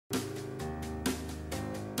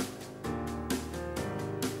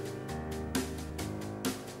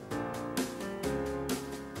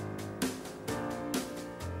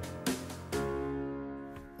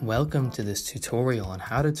Welcome to this tutorial on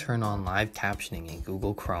how to turn on live captioning in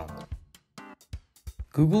Google Chrome.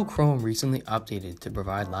 Google Chrome recently updated to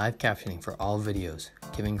provide live captioning for all videos,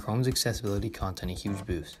 giving Chrome's accessibility content a huge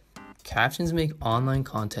boost. Captions make online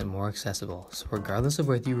content more accessible, so regardless of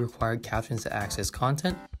whether you required captions to access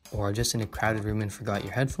content or are just in a crowded room and forgot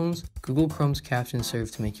your headphones, Google Chrome's captions serve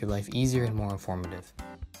to make your life easier and more informative.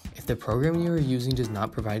 If the program you are using does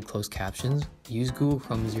not provide closed captions, use Google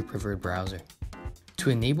Chrome as your preferred browser. To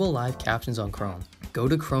enable live captions on Chrome, go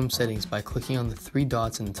to Chrome settings by clicking on the three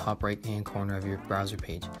dots in the top right hand corner of your browser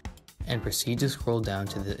page and proceed to scroll down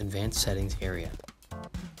to the advanced settings area.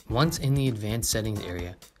 Once in the advanced settings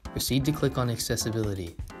area, proceed to click on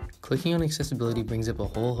accessibility. Clicking on accessibility brings up a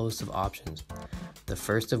whole host of options, the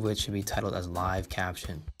first of which should be titled as live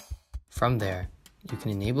caption. From there, you can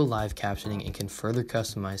enable live captioning and can further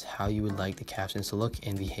customize how you would like the captions to look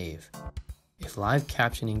and behave. If live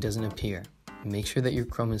captioning doesn't appear, make sure that your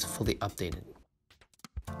Chrome is fully updated.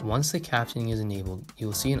 Once the captioning is enabled, you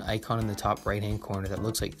will see an icon in the top right hand corner that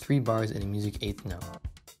looks like 3 bars in a music eighth note.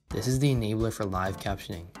 This is the enabler for live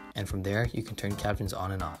captioning, and from there you can turn captions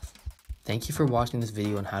on and off. Thank you for watching this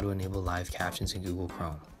video on how to enable live captions in Google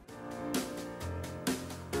Chrome.